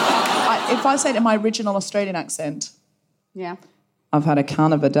I say it in my original Australian accent, yeah, I've had a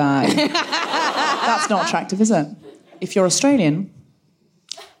can of a day. That's not attractive, is it? If you're Australian,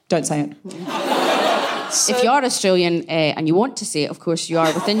 don't say it. If you are Australian and you want to say it, of course, you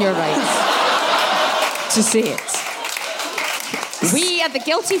are within your rights to say it. We at the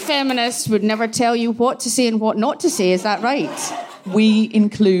Guilty Feminists would never tell you what to say and what not to say. Is that right? We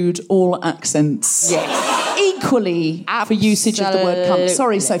include all accents. Yes. Equally for usage of the word cunt.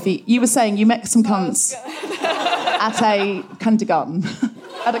 Sorry, Sophie. You were saying you met some cunts at a kindergarten.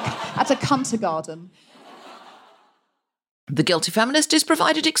 at a cuntergarten. The Guilty Feminist is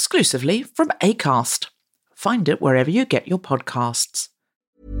provided exclusively from Acast. Find it wherever you get your podcasts.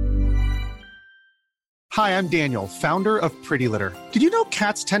 Hi, I'm Daniel, founder of Pretty Litter. Did you know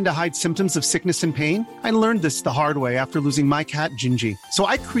cats tend to hide symptoms of sickness and pain? I learned this the hard way after losing my cat, Gingy. So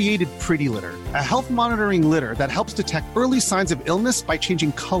I created Pretty Litter, a health monitoring litter that helps detect early signs of illness by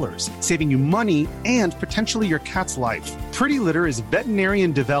changing colors, saving you money and potentially your cat's life. Pretty Litter is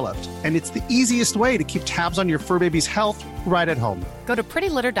veterinarian developed, and it's the easiest way to keep tabs on your fur baby's health right at home. Go to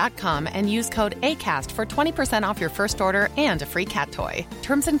prettylitter.com and use code ACAST for 20% off your first order and a free cat toy.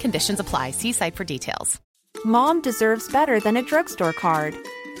 Terms and conditions apply. See site for details. Mom deserves better than a drugstore card.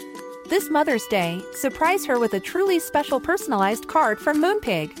 This Mother's Day, surprise her with a truly special personalized card from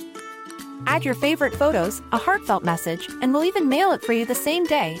Moonpig. Add your favorite photos, a heartfelt message, and we'll even mail it for you the same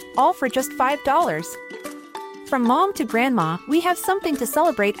day, all for just $5. From mom to grandma, we have something to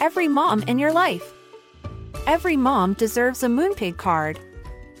celebrate every mom in your life. Every mom deserves a Moonpig card.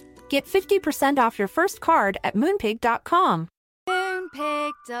 Get 50% off your first card at moonpig.com.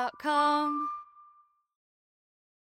 Moonpig.com